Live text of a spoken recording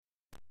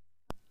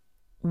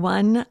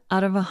1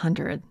 out of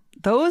 100.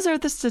 Those are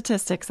the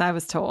statistics I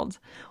was told.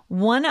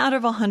 1 out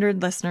of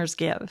 100 listeners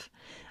give.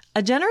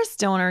 A generous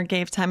donor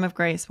gave Time of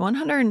Grace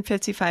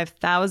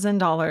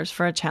 $155,000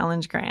 for a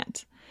challenge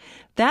grant.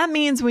 That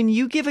means when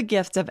you give a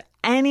gift of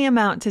any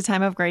amount to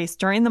Time of Grace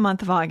during the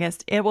month of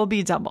August, it will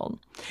be doubled.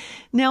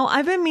 Now,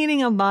 I've been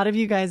meeting a lot of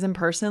you guys in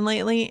person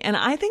lately, and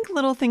I think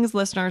Little Things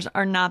listeners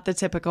are not the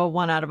typical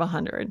 1 out of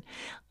 100.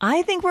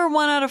 I think we're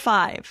 1 out of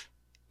 5.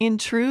 In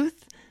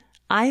truth,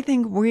 I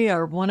think we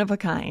are one of a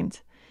kind.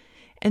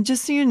 And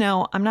just so you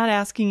know, I'm not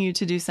asking you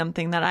to do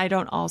something that I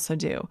don't also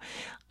do.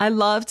 I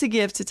love to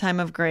give to Time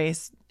of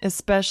Grace,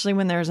 especially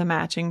when there's a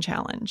matching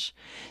challenge.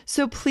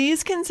 So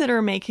please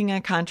consider making a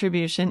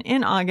contribution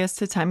in August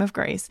to Time of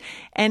Grace.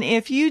 And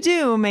if you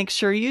do, make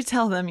sure you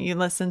tell them you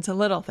listen to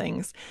Little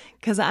Things,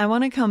 because I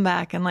want to come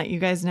back and let you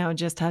guys know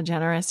just how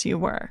generous you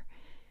were.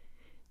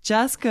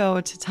 Just go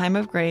to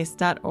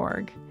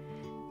timeofgrace.org.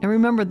 And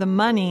remember, the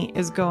money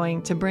is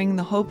going to bring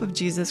the hope of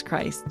Jesus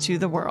Christ to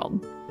the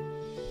world.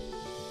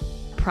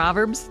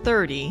 Proverbs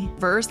 30,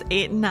 verse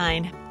 8 and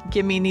 9,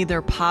 give me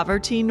neither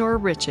poverty nor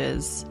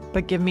riches,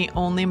 but give me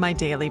only my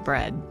daily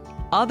bread.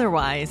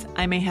 Otherwise,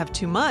 I may have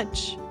too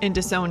much and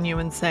disown you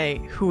and say,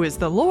 who is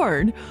the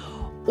Lord?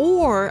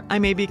 Or I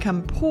may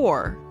become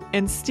poor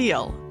and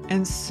steal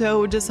and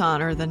so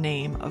dishonor the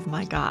name of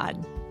my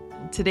God.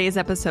 Today's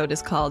episode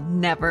is called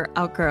Never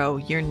Outgrow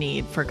Your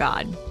Need for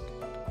God.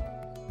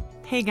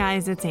 Hey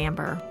guys, it's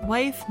Amber,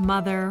 wife,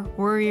 mother,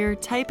 warrior,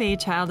 type A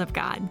child of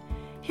God.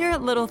 Here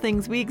at Little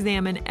Things, we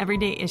examine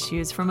everyday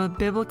issues from a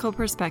biblical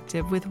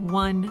perspective with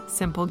one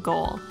simple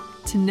goal: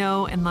 to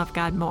know and love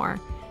God more.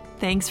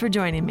 Thanks for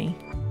joining me.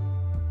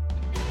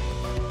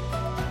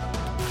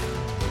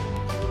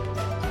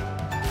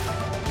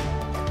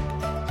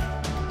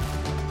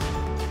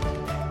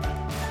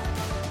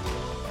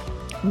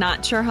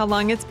 Not sure how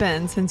long it's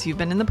been since you've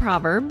been in the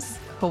Proverbs.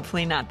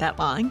 Hopefully not that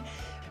long.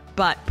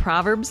 But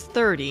Proverbs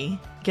 30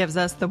 gives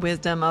us the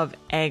wisdom of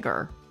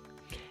Agur.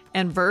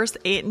 And verse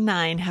 8 and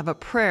 9 have a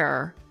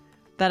prayer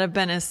that have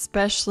been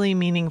especially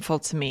meaningful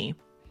to me.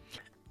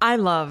 I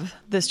love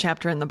this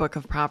chapter in the book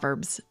of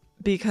Proverbs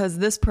because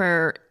this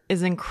prayer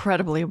is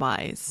incredibly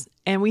wise,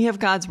 and we have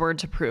God's word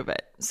to prove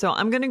it. So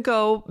I'm going to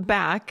go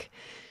back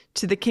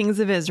to the kings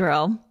of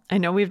Israel. I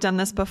know we've done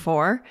this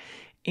before,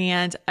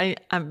 and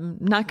I'm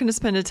not going to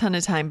spend a ton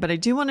of time, but I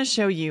do want to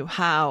show you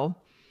how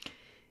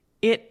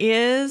it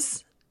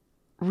is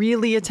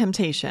really a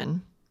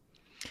temptation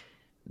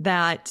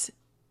that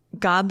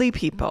godly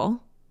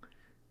people,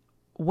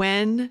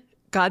 when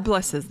God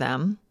blesses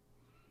them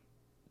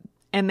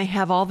and they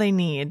have all they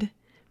need,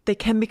 they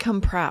can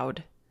become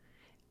proud.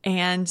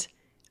 And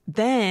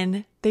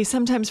then they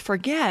sometimes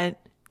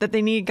forget that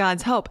they need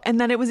God's help and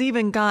that it was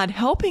even God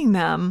helping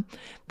them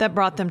that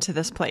brought them to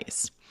this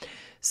place.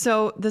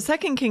 So the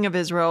second king of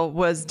Israel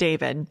was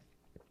David.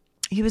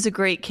 He was a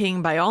great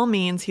king by all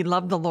means. He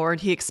loved the Lord.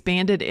 He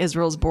expanded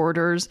Israel's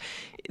borders.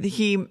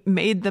 He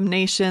made the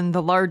nation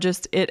the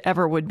largest it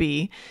ever would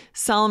be.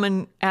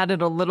 Solomon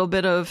added a little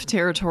bit of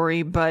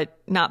territory, but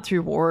not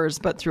through wars,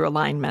 but through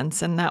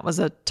alignments. And that was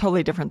a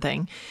totally different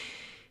thing.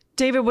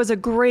 David was a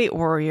great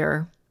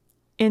warrior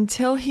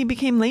until he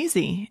became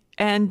lazy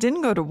and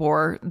didn't go to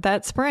war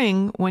that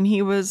spring when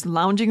he was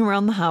lounging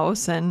around the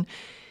house and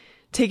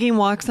taking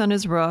walks on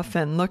his roof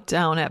and looked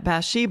down at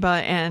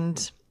Bathsheba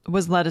and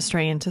was led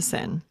astray into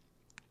sin.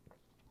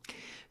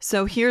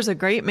 So here's a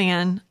great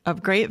man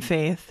of great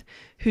faith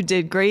who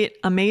did great,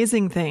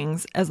 amazing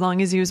things as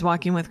long as he was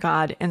walking with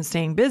God and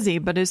staying busy.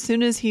 But as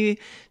soon as he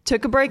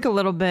took a break a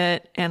little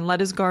bit and let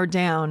his guard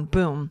down,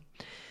 boom,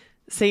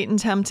 Satan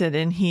tempted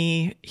and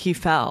he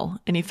fell,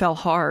 and he fell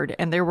hard.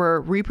 And there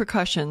were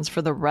repercussions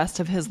for the rest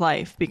of his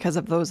life because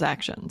of those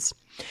actions.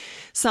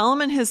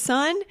 Solomon, his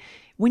son,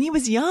 when he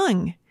was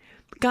young,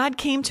 God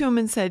came to him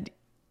and said,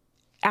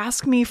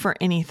 ask me for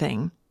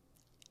anything.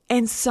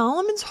 And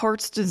Solomon's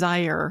heart's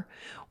desire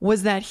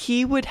was that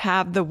he would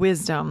have the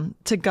wisdom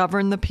to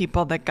govern the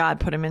people that God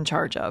put him in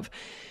charge of.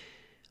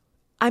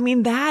 I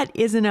mean, that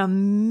is an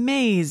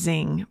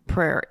amazing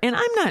prayer. And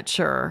I'm not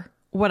sure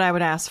what I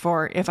would ask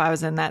for if I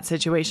was in that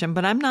situation,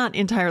 but I'm not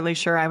entirely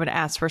sure I would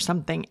ask for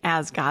something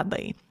as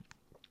godly.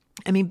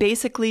 I mean,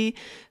 basically,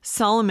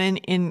 Solomon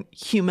in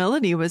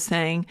humility was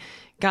saying,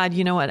 God,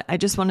 you know what? I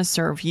just want to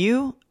serve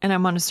you and I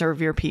want to serve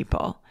your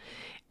people.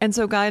 And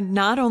so God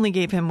not only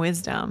gave him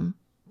wisdom,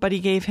 but he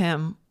gave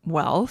him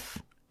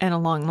wealth and a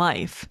long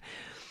life.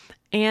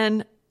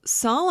 And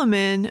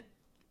Solomon,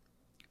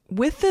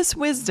 with this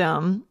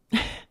wisdom,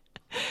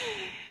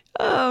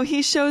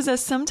 he shows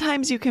us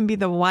sometimes you can be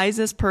the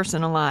wisest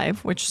person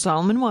alive, which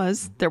Solomon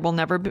was. There will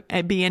never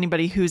be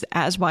anybody who's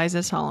as wise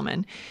as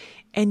Solomon.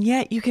 And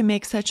yet you can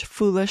make such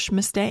foolish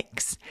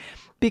mistakes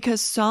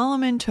because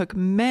Solomon took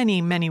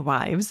many, many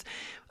wives.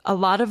 A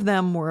lot of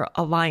them were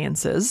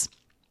alliances.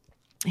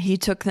 He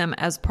took them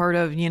as part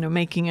of,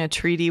 making a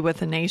treaty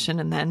with a nation,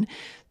 and then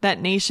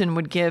that nation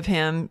would give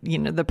him,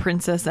 the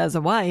princess as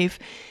a wife.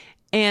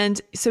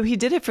 And so he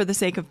did it for the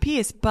sake of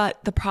peace.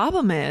 But the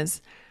problem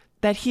is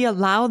that he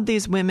allowed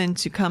these women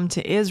to come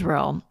to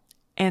Israel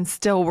and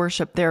still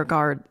worship their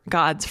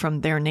gods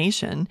from their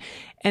nation.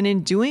 And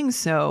in doing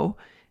so,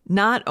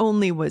 not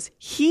only was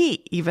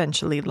he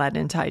eventually led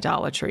into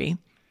idolatry,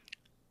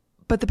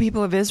 but the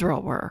people of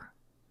Israel were.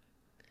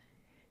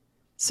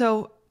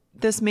 So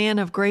this man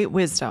of great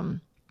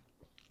wisdom,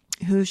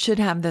 who should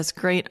have this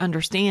great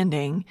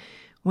understanding,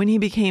 when he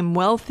became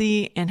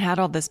wealthy and had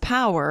all this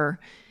power,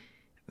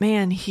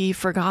 man, he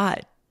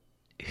forgot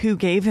who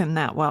gave him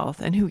that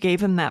wealth and who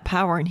gave him that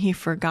power. And he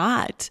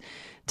forgot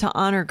to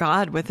honor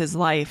God with his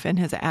life and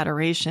his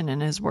adoration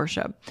and his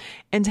worship,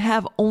 and to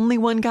have only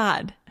one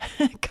God.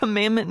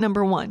 Commandment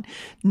number 1,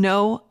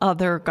 no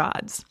other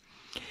gods.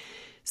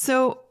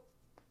 So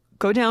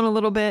go down a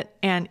little bit,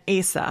 and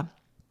Asa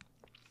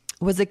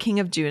was a king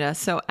of Judah.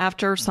 So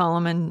after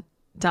Solomon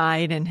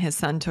died and his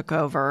son took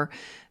over,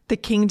 the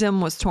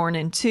kingdom was torn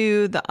in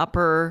two. The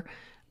upper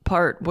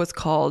part was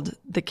called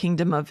the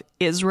kingdom of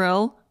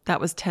Israel. That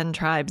was 10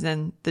 tribes.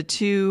 And the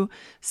 2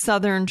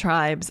 southern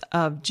tribes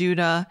of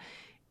Judah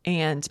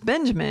and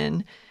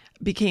Benjamin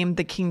became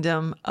the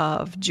kingdom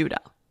of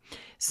Judah.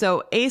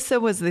 So Asa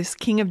was this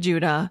king of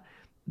Judah,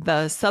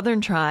 the southern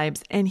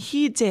tribes, and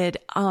he did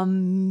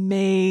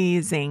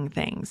amazing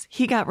things.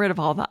 He got rid of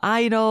all the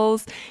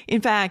idols. In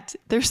fact,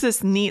 there's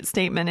this neat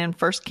statement in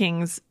 1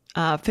 Kings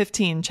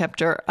 15,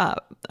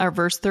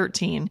 verse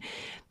 13,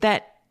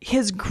 that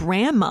his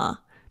grandma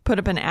put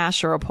up an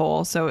Asherah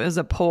pole. So it was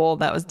a pole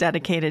that was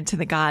dedicated to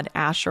the god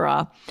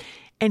Asherah.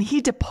 And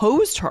he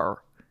deposed her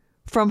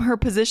from her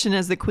position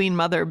as the queen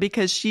mother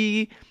because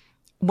she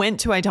went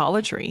to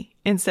idolatry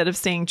instead of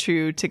staying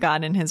true to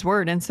God and his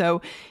word. And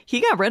so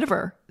he got rid of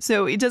her.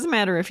 So it doesn't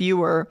matter if you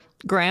were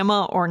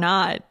grandma or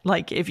not.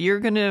 Like, if you're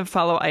going to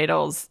follow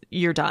idols,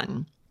 you're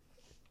done.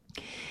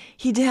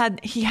 He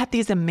had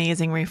these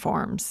amazing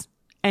reforms,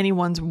 and he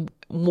won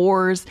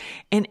wars.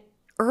 And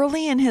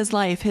early in his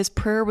life, his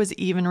prayer was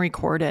even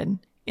recorded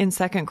in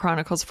 2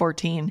 Chronicles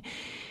 14.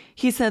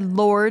 He said,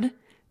 "Lord,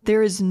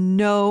 there is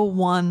no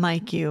one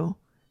like you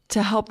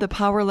to help the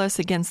powerless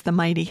against the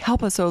mighty.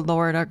 Help us, O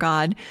Lord, our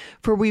God,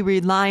 for we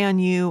rely on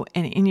you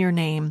and in your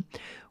name.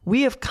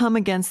 We have come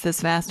against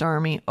this vast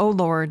army. O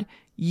Lord,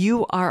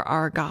 you are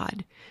our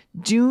God.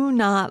 Do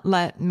not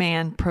let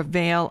man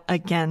prevail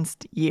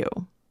against you."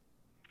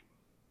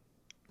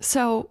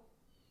 So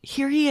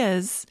here he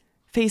is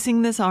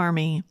facing this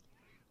army,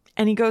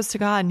 and he goes to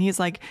God and he's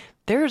like,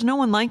 "There is no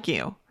one like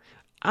you.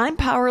 I'm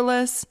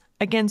powerless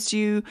against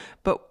you,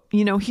 but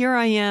here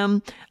I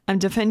am. I'm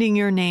defending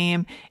your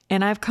name,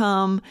 and I've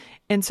come.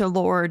 And so,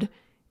 Lord,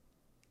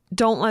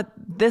 don't let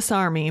this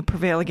army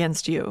prevail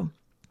against you."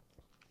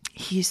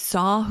 He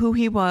saw who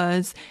he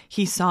was.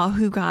 He saw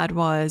who God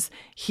was.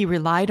 He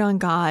relied on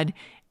God,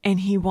 and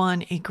he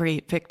won a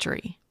great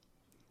victory.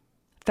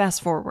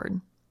 Fast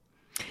forward.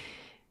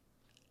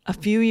 A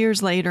few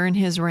years later in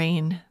his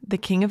reign, the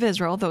king of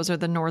Israel, those are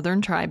the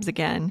northern tribes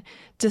again,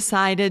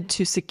 decided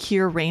to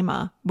secure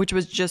Ramah, which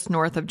was just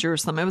north of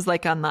Jerusalem. It was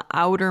like on the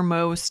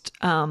outermost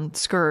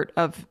skirt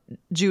of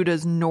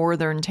Judah's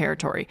northern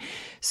territory.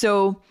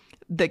 So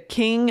the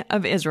king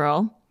of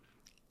Israel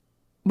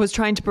was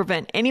trying to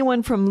prevent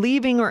anyone from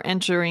leaving or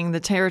entering the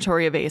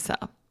territory of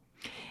Asa.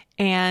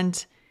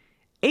 And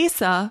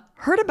Asa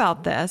heard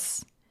about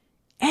this,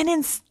 and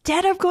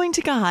instead of going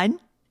to God,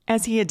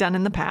 as he had done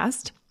in the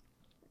past,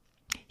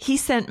 he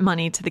sent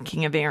money to the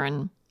king of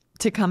Aram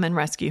to come and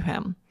rescue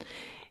him.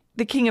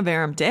 The king of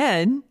Aram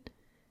did,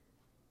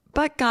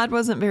 but God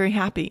wasn't very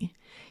happy.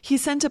 He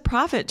sent a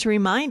prophet to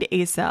remind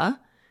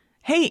Asa,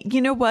 "Hey,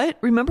 you know what?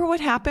 Remember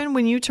what happened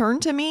when you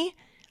turned to me?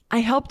 I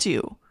helped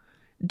you.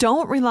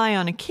 Don't rely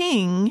on a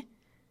king.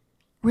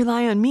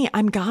 Rely on me.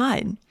 I'm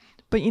God."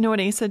 But you know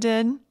what Asa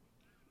did?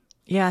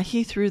 Yeah,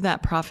 he threw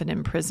that prophet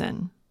in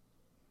prison.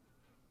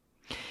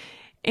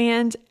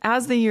 And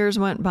as the years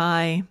went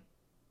by,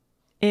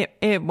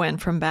 it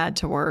went from bad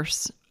to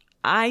worse.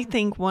 I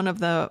think one of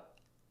the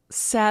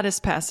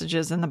saddest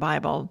passages in the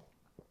Bible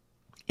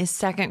is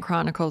 2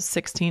 Chronicles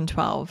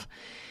 16:12.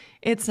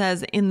 It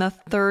says, "In the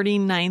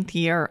 39th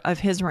year of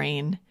his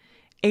reign,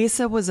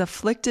 Asa was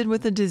afflicted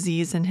with a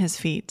disease in his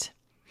feet.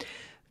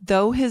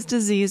 Though his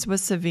disease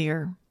was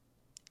severe,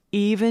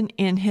 even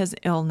in his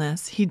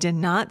illness, he did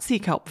not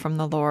seek help from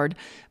the Lord,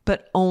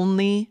 but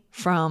only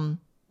from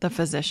the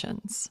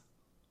physicians."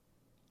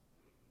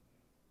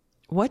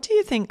 What do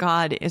you think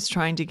God is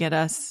trying to get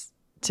us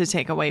to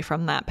take away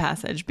from that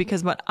passage?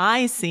 Because what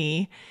I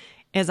see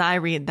as I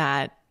read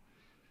that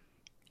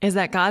is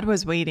that God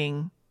was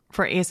waiting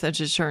for Asa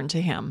to turn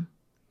to him.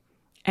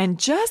 And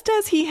just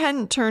as he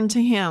hadn't turned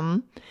to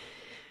him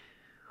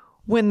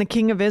when the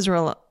king of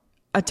Israel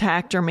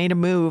attacked or made a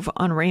move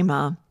on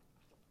Ramah,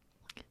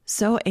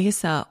 so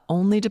Asa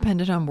only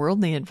depended on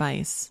worldly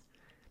advice.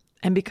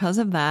 And because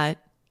of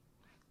that,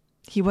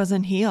 he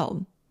wasn't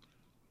healed.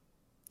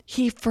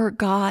 He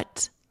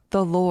forgot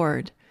the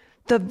Lord,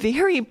 the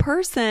very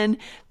person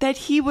that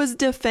he was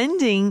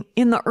defending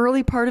in the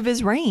early part of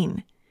his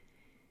reign.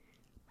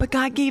 But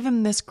God gave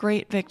him this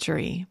great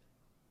victory.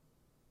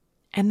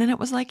 And then it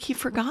was like he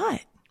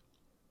forgot.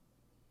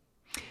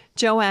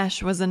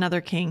 Joash was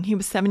another king. He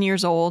was 7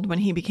 years old when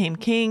he became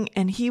king,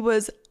 and he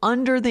was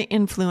under the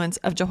influence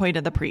of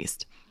Jehoiada the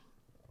priest.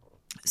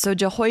 So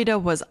Jehoiada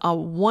was a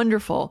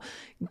wonderful,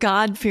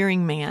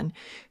 God-fearing man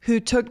who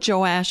took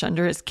Joash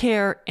under his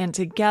care, and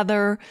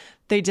together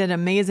they did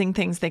amazing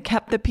things. They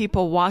kept the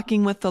people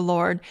walking with the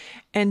Lord.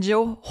 And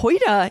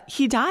Jehoiada,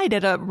 he died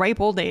at a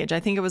ripe old age. I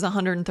think it was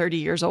 130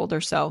 years old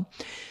or so.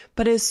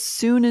 But as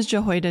soon as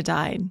Jehoiada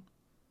died,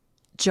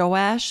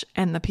 Joash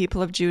and the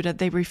people of Judah,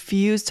 they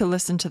refused to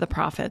listen to the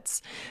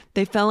prophets.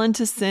 They fell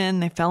into sin.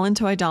 They fell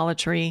into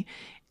idolatry.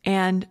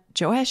 And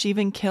Joash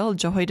even killed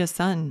Jehoiada's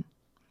son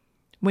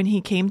when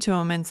he came to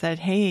him and said,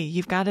 hey,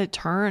 you've got to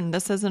turn.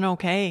 This isn't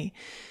okay.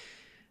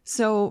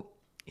 So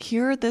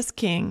here this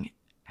king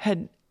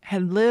had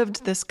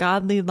lived this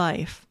godly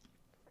life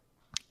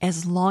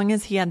as long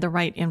as he had the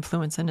right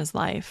influence in his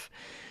life.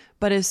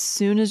 But as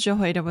soon as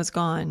Jehoiada was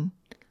gone,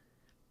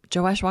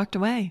 Joash walked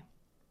away.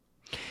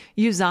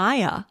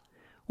 Uzziah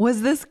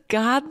was this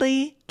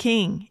godly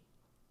king.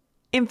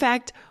 In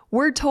fact,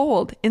 we're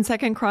told in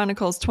 2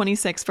 Chronicles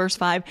 26, verse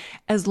 5,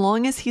 as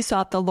long as he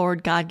sought the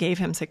Lord, God gave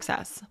him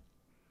success.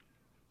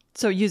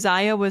 So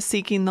Uzziah was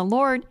seeking the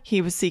Lord.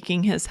 He was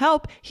seeking his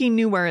help. He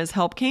knew where his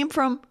help came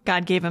from.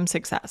 God gave him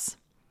success.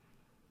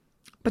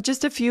 But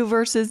just a few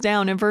verses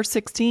down in verse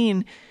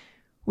 16,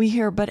 we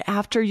hear, but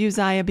after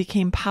Uzziah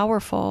became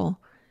powerful,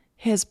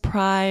 his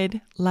pride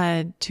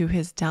led to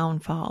his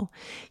downfall.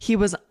 He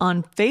was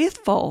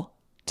unfaithful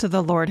to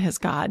the Lord his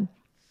God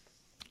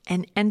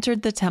and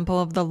entered the temple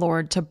of the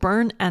Lord to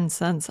burn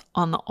incense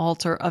on the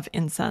altar of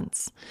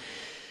incense.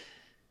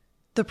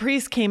 The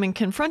priest came and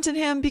confronted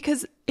him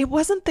because it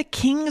wasn't the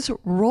king's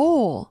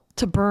role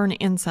to burn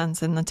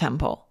incense in the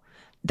temple.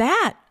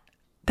 That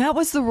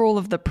was the role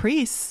of the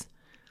priests.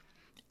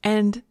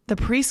 And the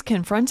priest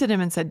confronted him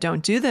and said,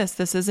 don't do this.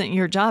 This isn't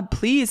your job.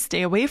 Please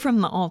stay away from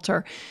the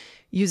altar.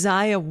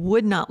 Uzziah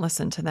would not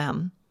listen to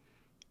them.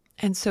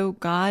 And so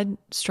God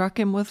struck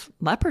him with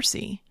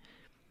leprosy.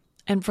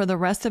 And for the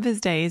rest of his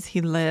days,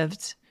 he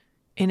lived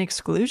in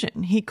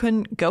exclusion. He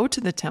couldn't go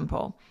to the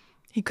temple.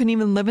 He couldn't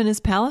even live in his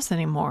palace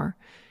anymore.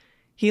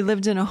 He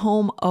lived in a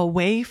home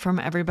away from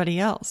everybody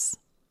else.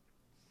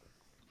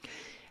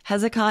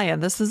 Hezekiah,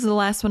 this is the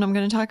last one I'm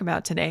going to talk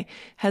about today.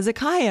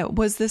 Hezekiah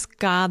was this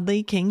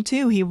godly king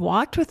too. He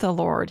walked with the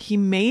Lord. He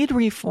made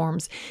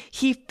reforms.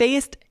 He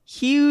faced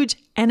huge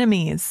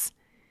enemies.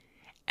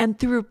 And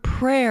through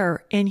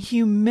prayer and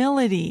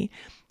humility,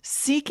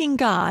 seeking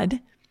God,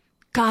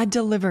 God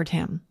delivered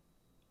him.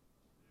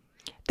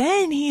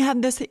 Then he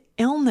had this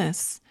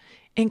illness,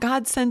 and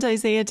God sent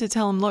Isaiah to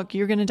tell him, look,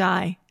 you're going to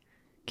die.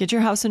 Get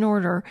your house in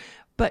order.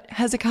 But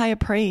Hezekiah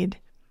prayed,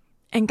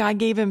 and God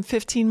gave him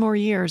 15 more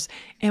years.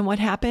 And what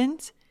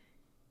happened?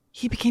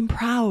 He became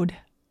proud.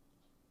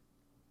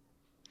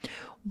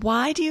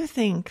 Why do you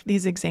think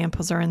these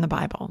examples are in the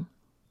Bible?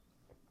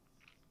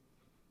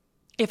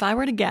 If I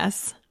were to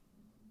guess,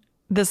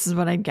 this is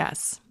what I'd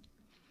guess.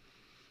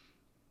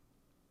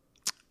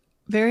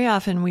 Very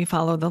often we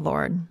follow the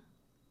Lord.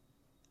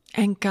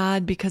 And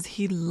God, because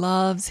he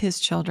loves his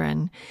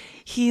children,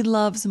 he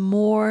loves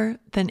more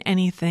than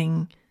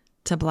anything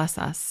to bless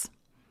us.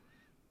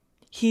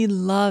 He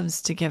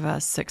loves to give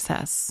us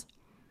success.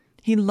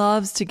 He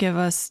loves to give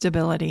us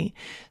stability.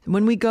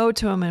 When we go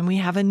to him and we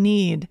have a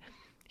need,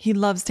 he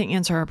loves to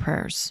answer our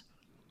prayers.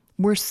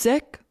 We're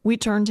sick, we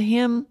turn to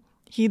him.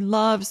 He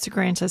loves to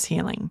grant us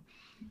healing.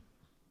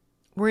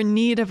 We're in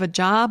need of a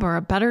job or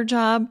a better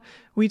job,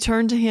 we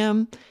turn to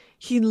him.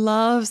 He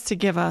loves to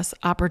give us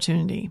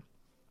opportunity.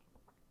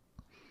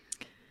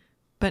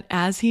 But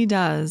as he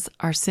does,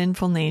 our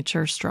sinful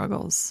nature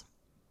struggles.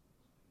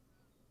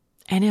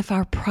 And if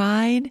our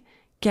pride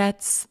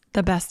gets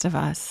the best of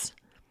us,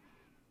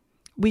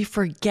 we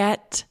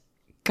forget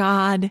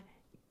God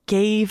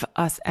gave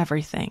us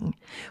everything.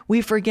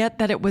 We forget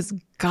that it was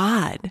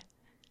God,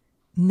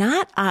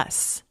 not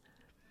us,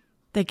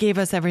 that gave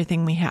us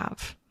everything we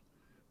have.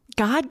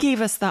 God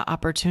gave us the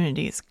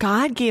opportunities.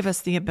 God gave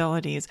us the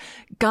abilities.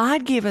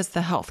 God gave us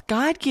the health.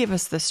 God gave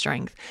us the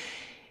strength.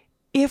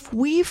 If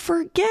we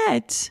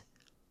forget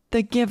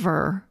the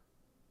giver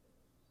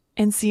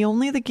and see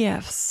only the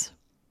gifts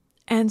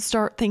and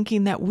start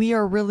thinking that we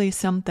are really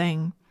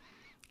something,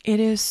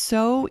 it is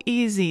so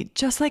easy,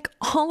 just like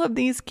all of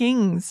these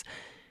kings,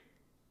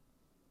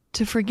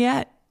 to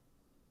forget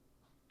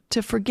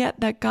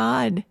that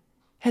God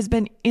has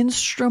been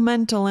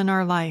instrumental in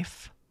our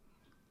life.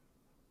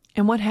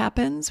 And what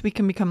happens? We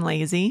can become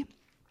lazy,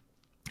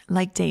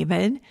 like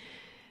David.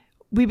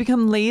 We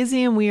become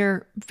lazy and we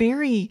are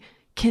very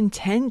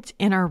content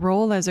in our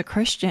role as a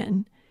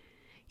Christian.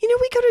 You know,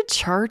 we go to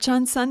church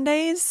on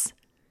Sundays.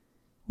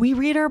 We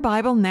read our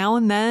Bible now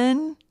and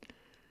then.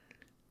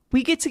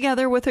 We get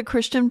together with a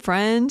Christian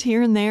friend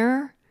here and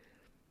there.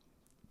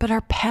 But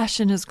our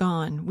passion is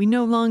gone. We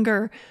no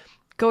longer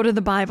go to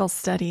the Bible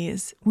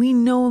studies. We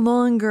no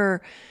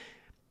longer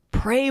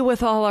pray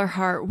with all our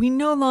heart. We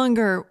no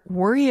longer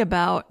worry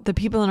about the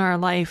people in our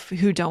life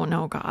who don't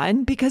know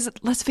God, because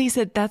let's face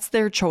it, that's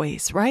their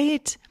choice,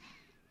 right?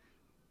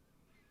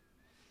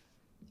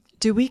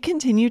 Do we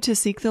continue to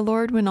seek the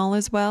Lord when all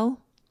is well?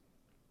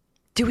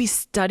 Do we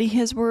study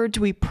his word?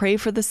 Do we pray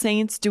for the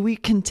saints? Do we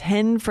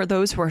contend for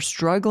those who are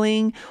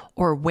struggling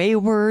or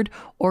wayward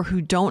or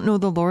who don't know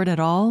the Lord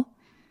at all?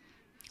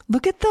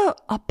 Look at the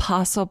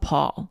Apostle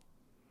Paul.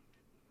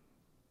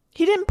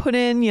 He didn't put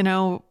in,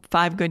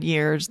 5 good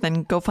years,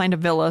 then go find a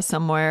villa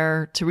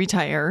somewhere to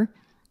retire.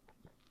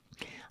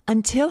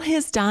 Until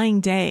his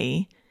dying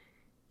day,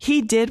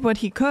 he did what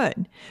he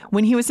could.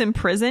 When he was in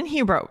prison,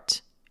 he wrote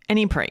and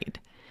he prayed.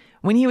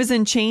 When he was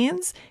in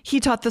chains,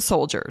 he taught the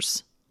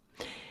soldiers.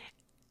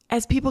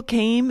 As people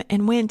came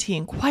and went, he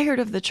inquired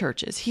of the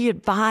churches. He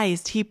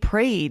advised, he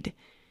prayed.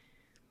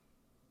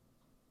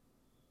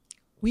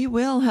 We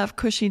will have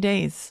cushy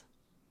days.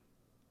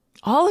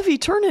 All of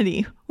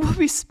eternity will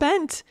be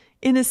spent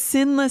in a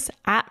sinless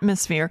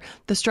atmosphere.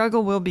 The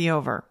struggle will be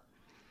over.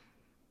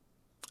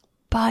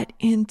 But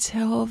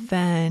until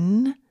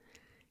then,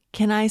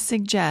 can I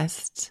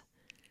suggest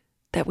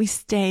that we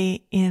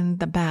stay in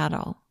the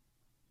battle?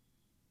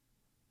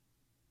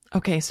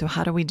 Okay, so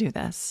how do we do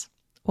this?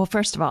 Well,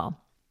 first of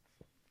all,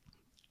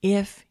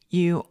 if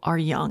you are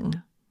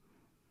young,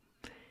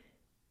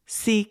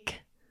 seek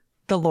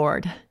the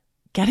Lord.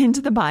 Get into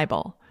the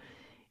Bible.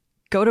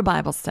 Go to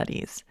Bible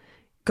studies.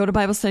 Go to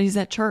Bible studies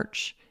at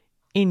church,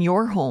 in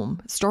your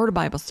home. Start a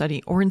Bible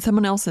study, or in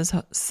someone else's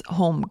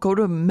home. Go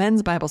to a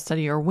men's Bible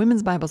study or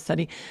women's Bible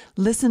study.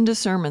 Listen to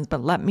sermons.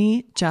 But let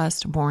me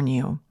just warn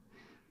you.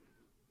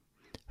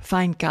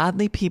 Find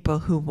godly people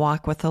who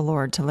walk with the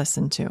Lord to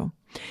listen to.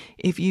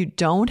 If you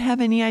don't have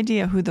any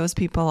idea who those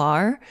people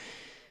are,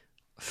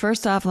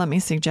 first off, let me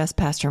suggest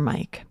Pastor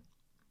Mike.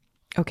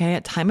 Okay,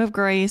 at Time of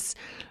Grace,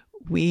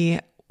 we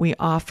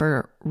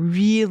offer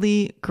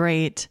really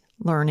great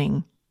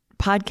learning,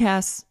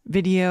 podcasts,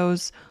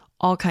 videos,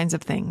 all kinds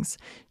of things.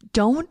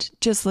 Don't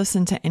just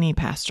listen to any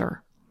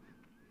pastor,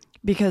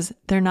 because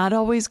they're not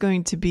always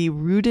going to be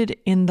rooted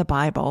in the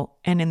Bible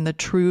and in the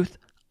truth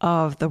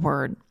of the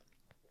word.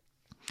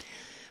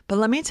 But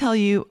let me tell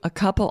you a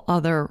couple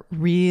other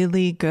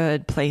really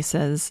good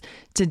places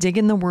to dig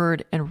in the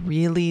word and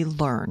really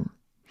learn.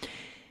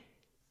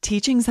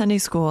 Teaching Sunday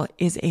school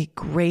is a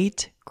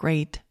great,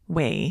 great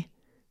way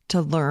to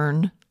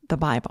learn the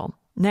Bible.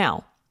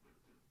 Now,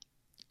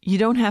 you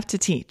don't have to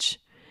teach.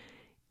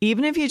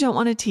 Even if you don't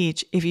want to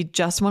teach, if you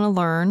just want to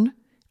learn,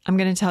 I'm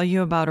going to tell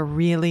you about a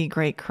really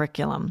great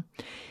curriculum.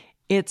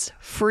 It's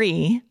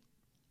free.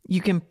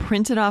 You can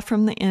print it off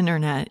from the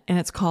internet, and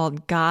it's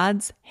called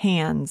God's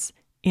Hands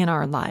in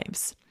Our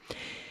Lives.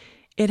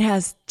 It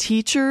has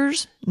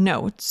teacher's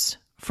notes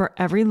for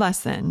every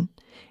lesson,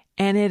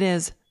 and it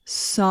is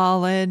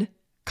solid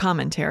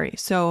commentary.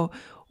 So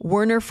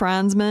Werner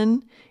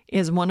Franzmann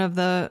is one of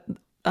the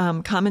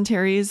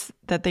commentaries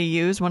that they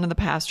use, one of the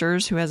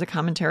pastors who has a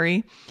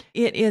commentary.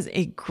 It is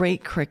a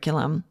great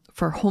curriculum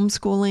for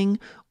homeschooling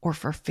or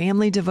for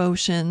family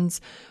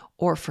devotions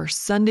or for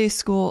Sunday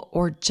school,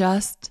 or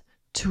just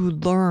to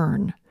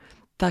learn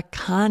the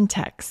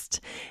context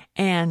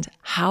and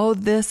how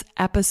this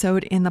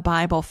episode in the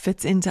Bible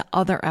fits into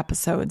other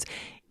episodes.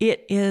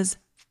 It is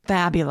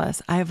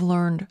fabulous. I've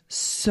learned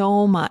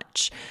so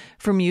much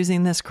from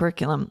using this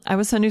curriculum. I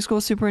was Sunday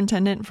school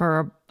superintendent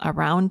for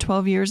around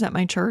 12 years at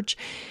my church,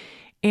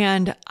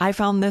 and I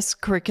found this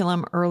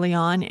curriculum early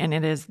on, and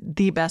it is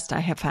the best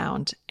I have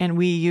found. And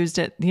we used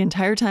it the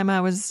entire time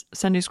I was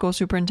Sunday school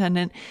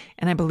superintendent,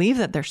 and I believe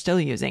that they're still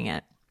using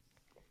it.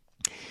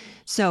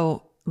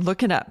 So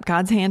look it up,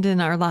 God's Hand in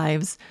Our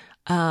Lives,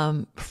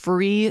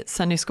 free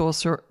Sunday school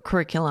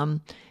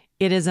curriculum.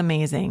 It is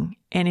amazing.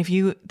 And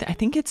I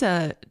think it's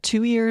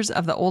 2 years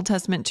of the Old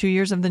Testament, 2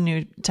 years of the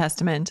New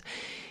Testament.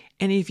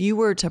 And if you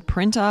were to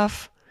print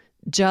off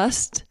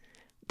just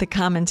the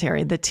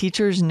commentary, the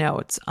teacher's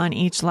notes on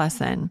each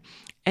lesson,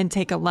 and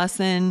take a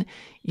lesson,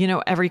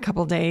 every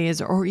couple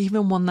days, or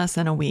even one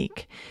lesson a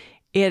week,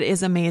 it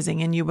is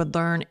amazing. And you would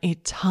learn a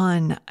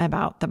ton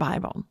about the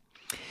Bible.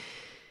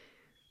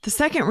 The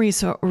second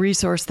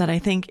resource that I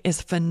think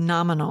is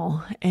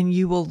phenomenal, and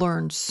you will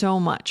learn so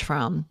much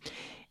from,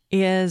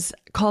 is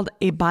called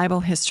A Bible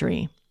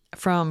History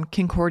from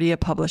Concordia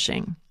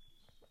Publishing.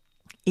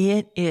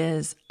 It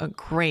is a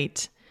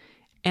great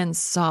and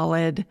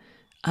solid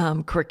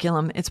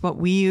curriculum. It's what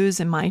we use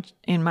in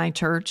my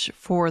church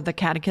for the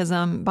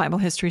catechism Bible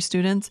history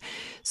students.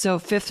 So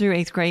 5th through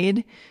 8th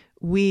grade,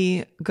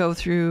 we go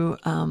through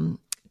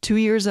 2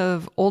 years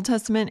of Old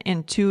Testament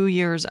and 2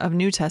 years of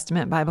New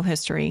Testament Bible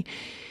history.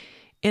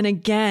 And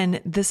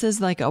again, this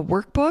is like a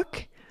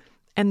workbook.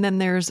 And then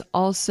there's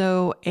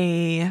also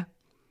a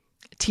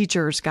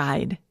teacher's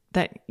guide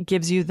that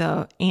gives you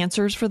the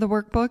answers for the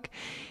workbook.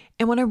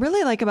 And what I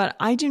really like about it,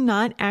 I do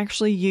not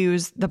actually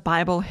use the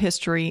Bible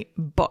history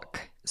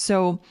book.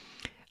 So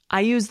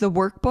I use the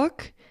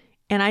workbook,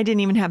 and I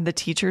didn't even have the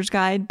teacher's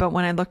guide. But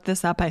when I looked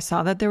this up, I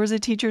saw that there was a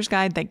teacher's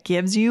guide that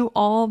gives you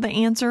all the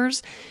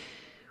answers.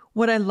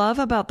 What I love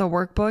about the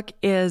workbook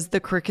is the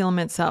curriculum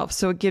itself.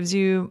 So it gives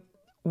you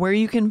where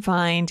you can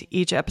find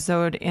each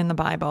episode in the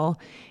Bible.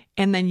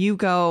 And then you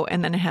go,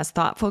 and then it has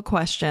thoughtful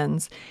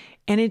questions.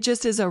 And it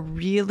just is a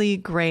really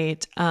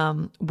great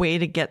way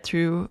to get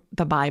through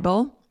the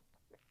Bible.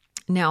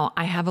 Now,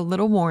 I have a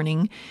little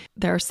warning.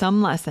 There are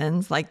some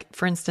lessons, like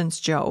for instance,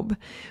 Job.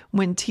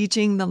 When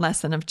teaching the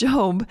lesson of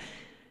Job,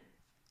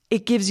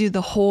 it gives you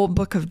the whole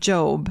book of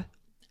Job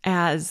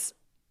as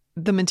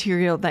the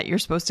material that you're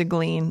supposed to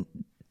glean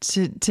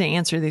to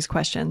answer these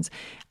questions.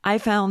 I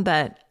found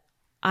that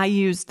I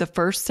used the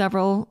first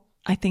several,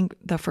 I think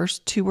the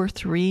first 2 or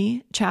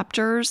 3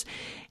 chapters,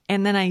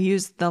 and then I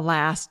used the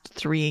last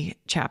 3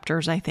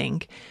 chapters, I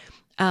think.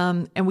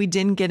 And we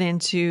didn't get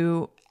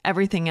into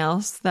everything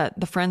else that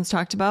the friends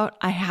talked about.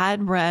 I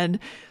had read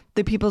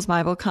the People's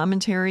Bible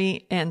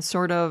commentary and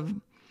sort of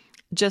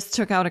just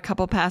took out a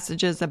couple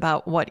passages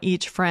about what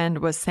each friend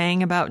was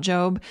saying about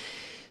Job.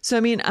 So, I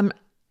mean,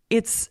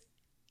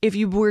 if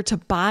you were to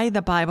buy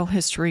the Bible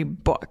history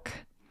book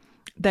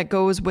that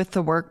goes with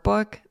the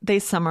workbook, they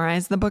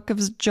summarize the book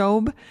of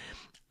Job.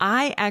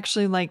 I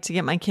actually like to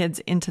get my kids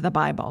into the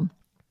Bible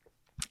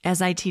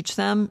as I teach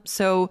them.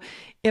 So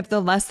if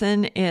the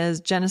lesson is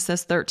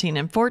Genesis 13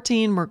 and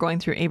 14, we're going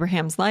through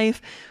Abraham's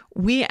life,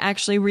 we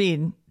actually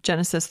read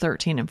Genesis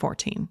 13 and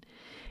 14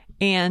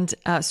 and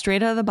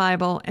straight out of the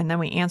Bible, and then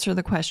we answer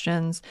the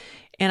questions.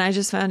 And I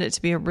just found it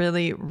to be a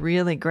really,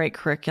 really great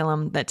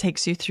curriculum that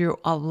takes you through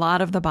a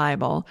lot of the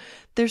Bible.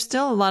 There's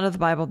still a lot of the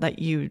Bible that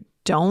you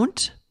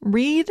don't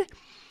read,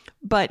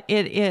 but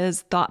it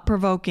is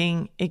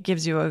thought-provoking. It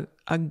gives you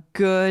a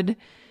good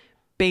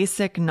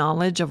basic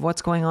knowledge of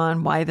what's going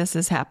on, why this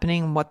is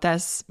happening, what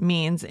this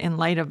means in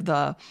light of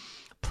the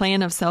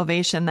plan of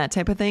salvation, that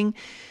type of thing.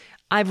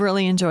 I've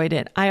really enjoyed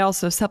it. I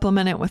also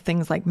supplement it with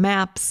things like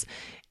maps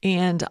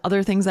and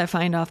other things I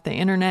find off the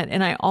internet.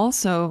 And I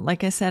also,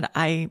 like I said,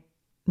 I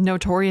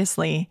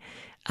notoriously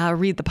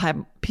read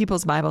the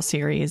People's Bible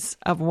series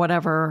of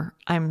whatever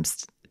I'm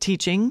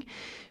teaching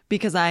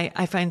because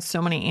I find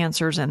so many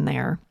answers in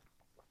there.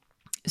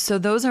 So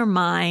those are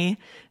my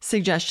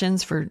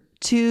suggestions for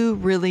 2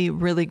 really,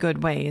 really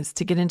good ways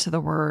to get into the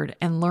Word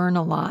and learn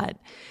a lot.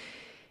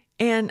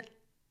 And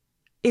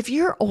if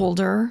you're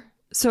older,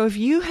 so if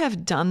you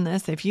have done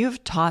this, if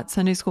you've taught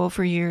Sunday school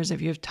for years,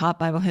 if you've taught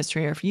Bible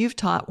history, or if you've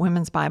taught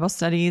women's Bible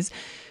studies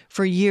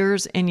for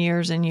years and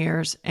years and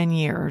years and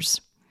years,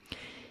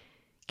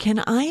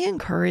 can I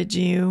encourage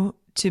you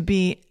to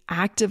be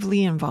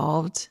actively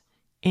involved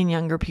in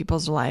younger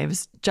people's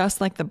lives, just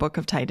like the book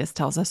of Titus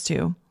tells us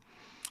to?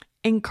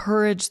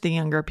 Encourage the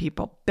younger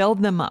people,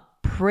 build them up,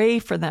 pray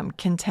for them,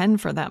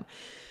 contend for them.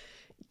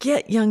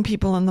 Get young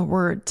people in the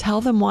Word.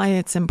 Tell them why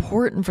it's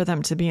important for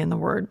them to be in the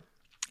Word.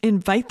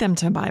 Invite them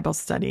to Bible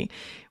study,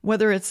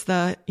 whether it's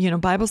the,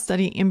 Bible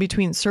study in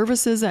between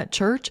services at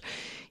church,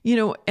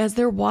 as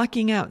they're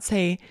walking out,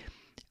 say,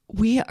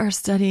 we are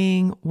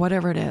studying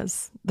whatever it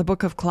is, the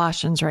book of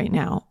Colossians right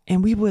now,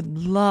 and we would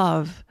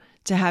love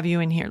to have you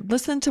in here.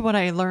 Listen to what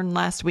I learned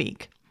last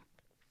week.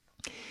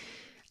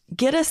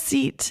 Get a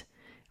seat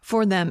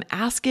for them.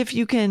 Ask if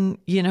you can,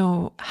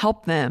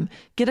 help them.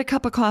 Get a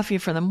cup of coffee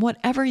for them,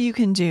 whatever you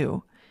can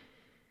do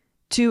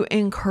to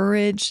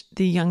encourage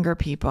the younger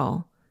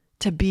people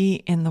to be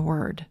in the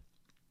Word.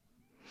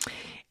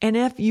 And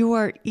if you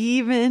are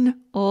even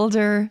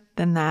older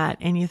than that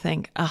and you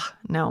think,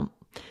 no,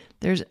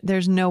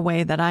 there's no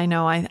way that I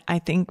know, I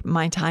think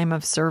my time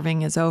of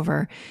serving is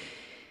over.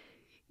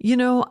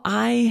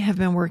 I have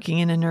been working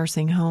in a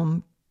nursing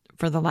home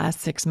for the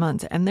last 6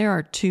 months, and there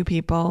are 2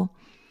 people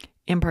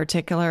in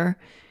particular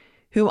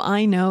who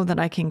I know that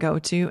I can go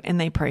to and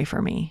they pray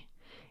for me.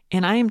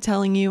 And I am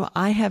telling you,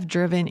 I have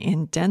driven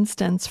in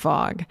dense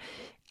fog.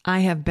 I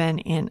have been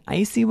in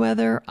icy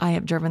weather. I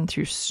have driven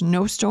through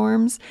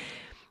snowstorms.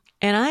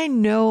 And I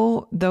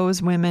know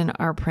those women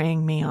are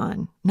praying me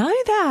on. Not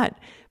only that,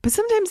 but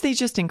sometimes they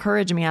just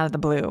encourage me out of the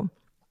blue.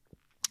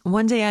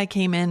 One day I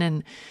came in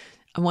and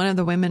one of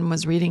the women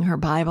was reading her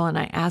Bible and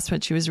I asked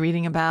what she was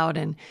reading about.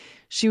 And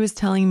she was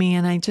telling me,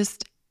 and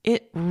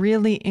it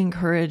really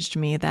encouraged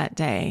me that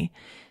day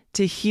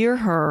to hear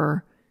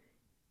her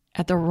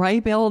at the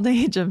ripe old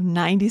age of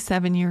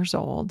 97 years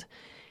old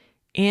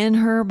in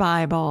her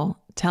Bible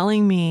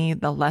telling me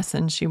the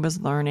lessons she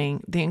was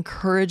learning, the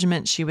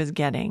encouragement she was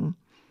getting.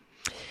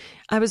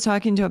 I was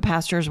talking to a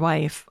pastor's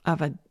wife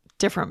of a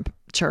different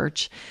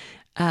church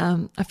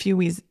a few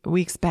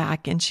weeks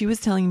back, and she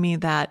was telling me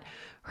that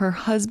her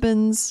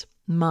husband's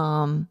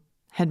mom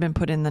had been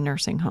put in the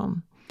nursing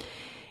home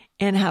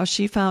and how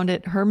she found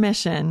it her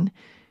mission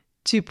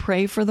to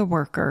pray for the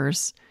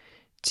workers,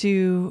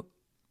 to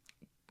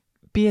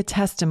be a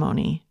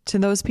testimony to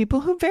those people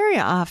who very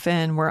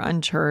often were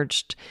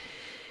unchurched.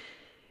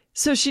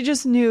 So she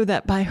just knew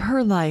that by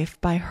her life,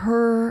 by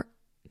her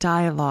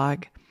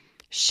dialogue,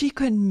 she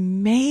could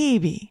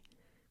maybe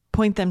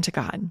point them to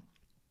God.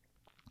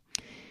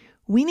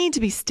 We need to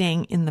be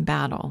staying in the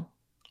battle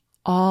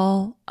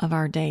all of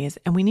our days.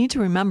 And we need to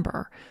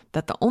remember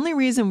that the only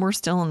reason we're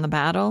still in the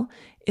battle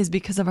is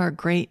because of our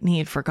great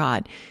need for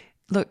God.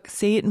 Look,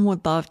 Satan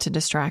would love to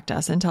distract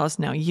us and tell us,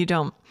 no, you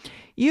don't.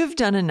 You've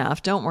done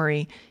enough. Don't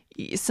worry.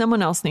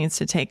 Someone else needs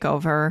to take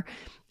over.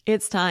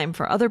 It's time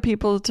for other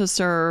people to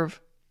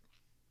serve.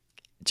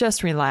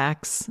 just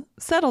relax,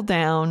 settle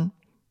down.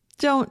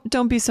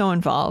 Don't be so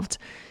involved.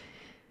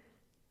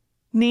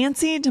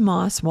 Nancy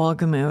DeMoss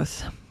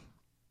Wolgemuth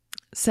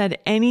said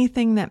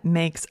anything that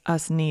makes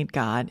us need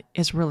God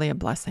is really a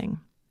blessing.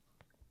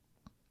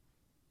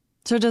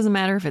 So it doesn't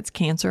matter if it's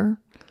cancer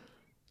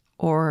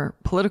or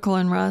political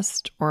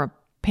unrest or a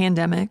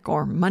pandemic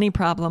or money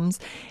problems,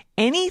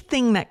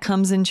 anything that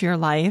comes into your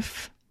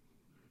life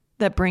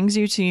that brings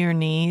you to your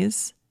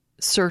knees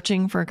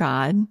searching for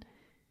God,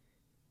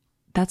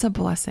 that's a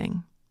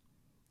blessing.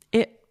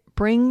 It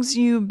brings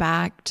you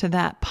back to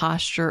that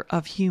posture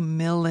of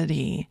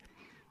humility,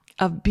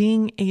 of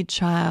being a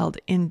child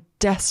in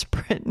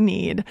desperate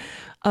need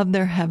of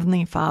their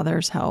Heavenly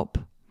Father's help.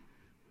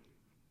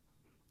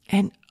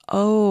 And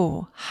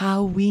oh,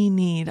 how we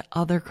need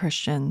other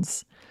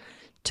Christians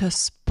to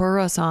spur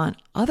us on.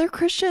 Other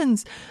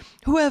Christians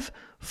who have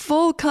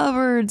full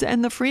cupboards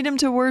and the freedom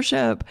to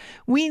worship.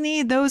 We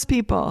need those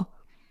people.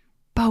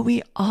 But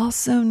we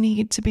also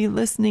need to be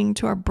listening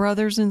to our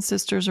brothers and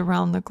sisters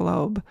around the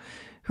globe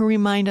who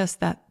remind us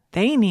that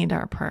they need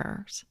our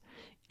prayers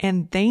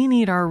and they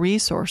need our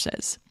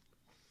resources.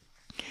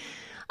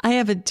 I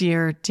have a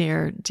dear,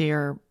 dear,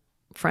 dear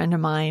friend of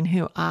mine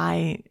who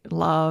I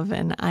love,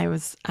 and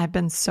I've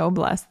been so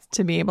blessed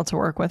to be able to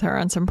work with her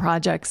on some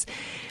projects.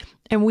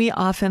 And we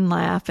often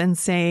laugh and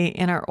say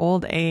in our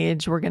old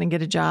age, we're going to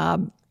get a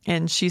job.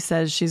 And she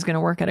says she's going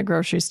to work at a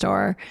grocery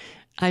store.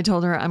 I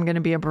told her I'm going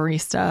to be a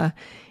barista,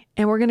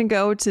 and we're going to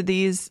go to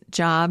these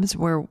jobs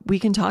where we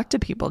can talk to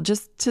people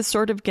just to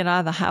sort of get out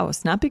of the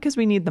house, not because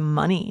we need the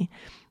money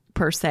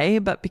per se,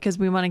 but because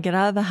we want to get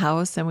out of the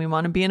house and we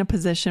want to be in a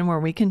position where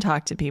we can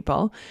talk to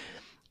people.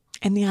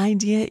 And the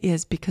idea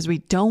is because we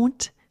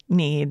don't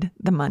need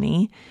the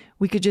money,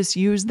 we could just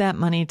use that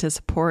money to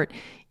support,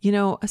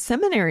 a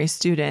seminary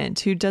student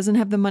who doesn't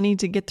have the money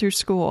to get through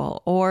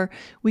school, or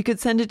we could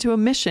send it to a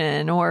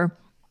mission, or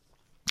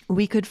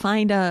we could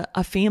find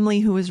a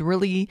family who is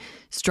really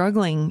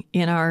struggling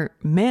in our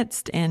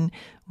midst. And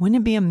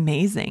wouldn't it be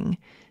amazing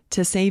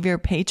to save your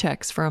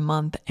paychecks for a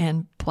month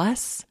and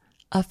bless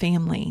a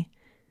family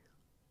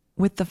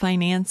with the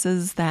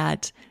finances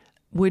that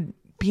would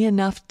be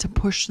enough to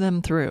push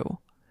them through,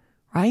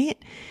 right?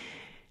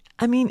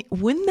 I mean,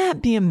 wouldn't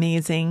that be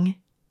amazing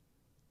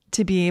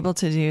to be able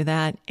to do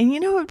that? And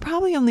it would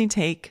probably only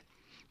take,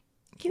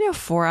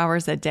 4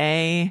 hours a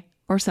day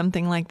or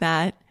something like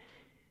that.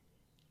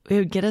 It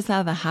would get us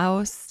out of the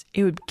house.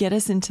 It would get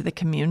us into the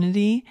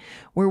community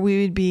where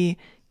we would be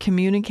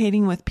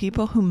communicating with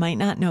people who might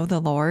not know the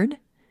Lord.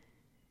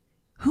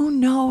 Who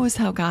knows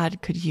how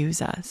God could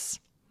use us?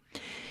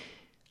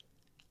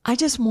 I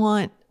just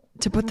want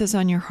to put this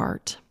on your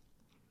heart,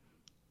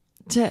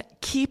 to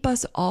keep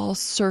us all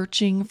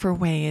searching for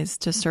ways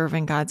to serve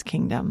in God's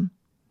kingdom,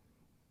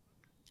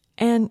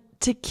 and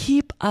to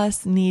keep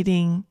us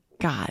needing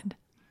God.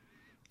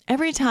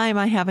 Every time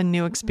I have a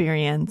new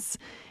experience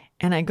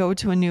and I go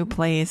to a new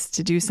place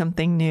to do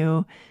something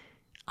new,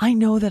 I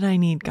know that I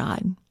need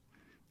God.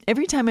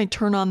 Every time I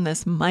turn on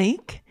this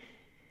mic,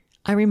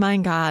 I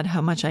remind God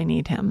how much I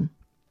need Him.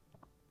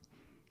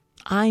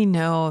 I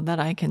know that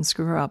I can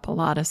screw up a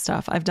lot of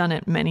stuff. I've done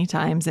it many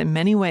times in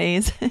many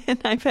ways, and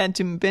I've had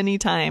to many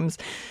times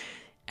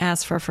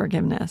ask for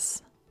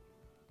forgiveness.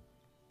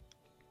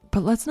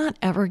 But let's not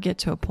ever get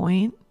to a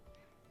point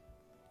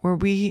where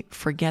we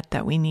forget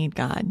that we need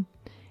God.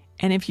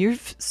 And if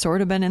you've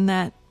sort of been in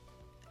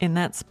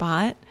that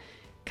spot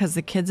because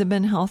the kids have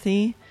been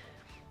healthy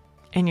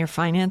and your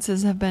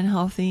finances have been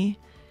healthy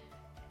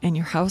and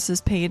your house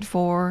is paid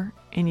for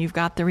and you've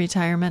got the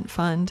retirement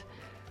fund,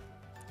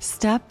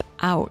 step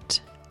out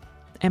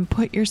and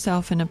put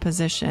yourself in a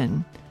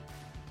position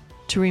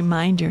to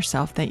remind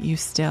yourself that you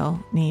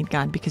still need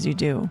God, because you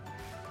do.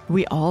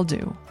 We all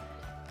do,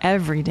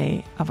 every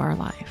day of our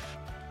life.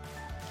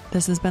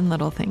 This has been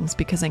Little Things,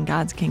 because in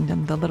God's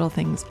kingdom, the little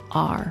things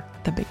are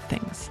the big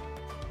things.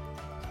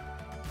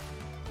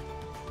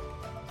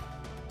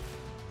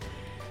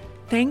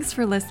 Thanks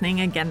for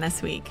listening again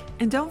this week.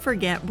 And don't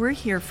forget, we're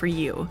here for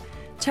you.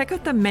 Check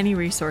out the many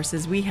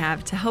resources we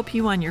have to help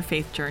you on your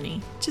faith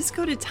journey. Just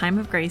go to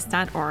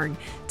timeofgrace.org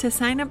to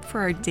sign up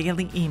for our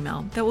daily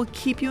email that will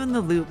keep you in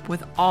the loop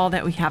with all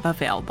that we have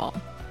available.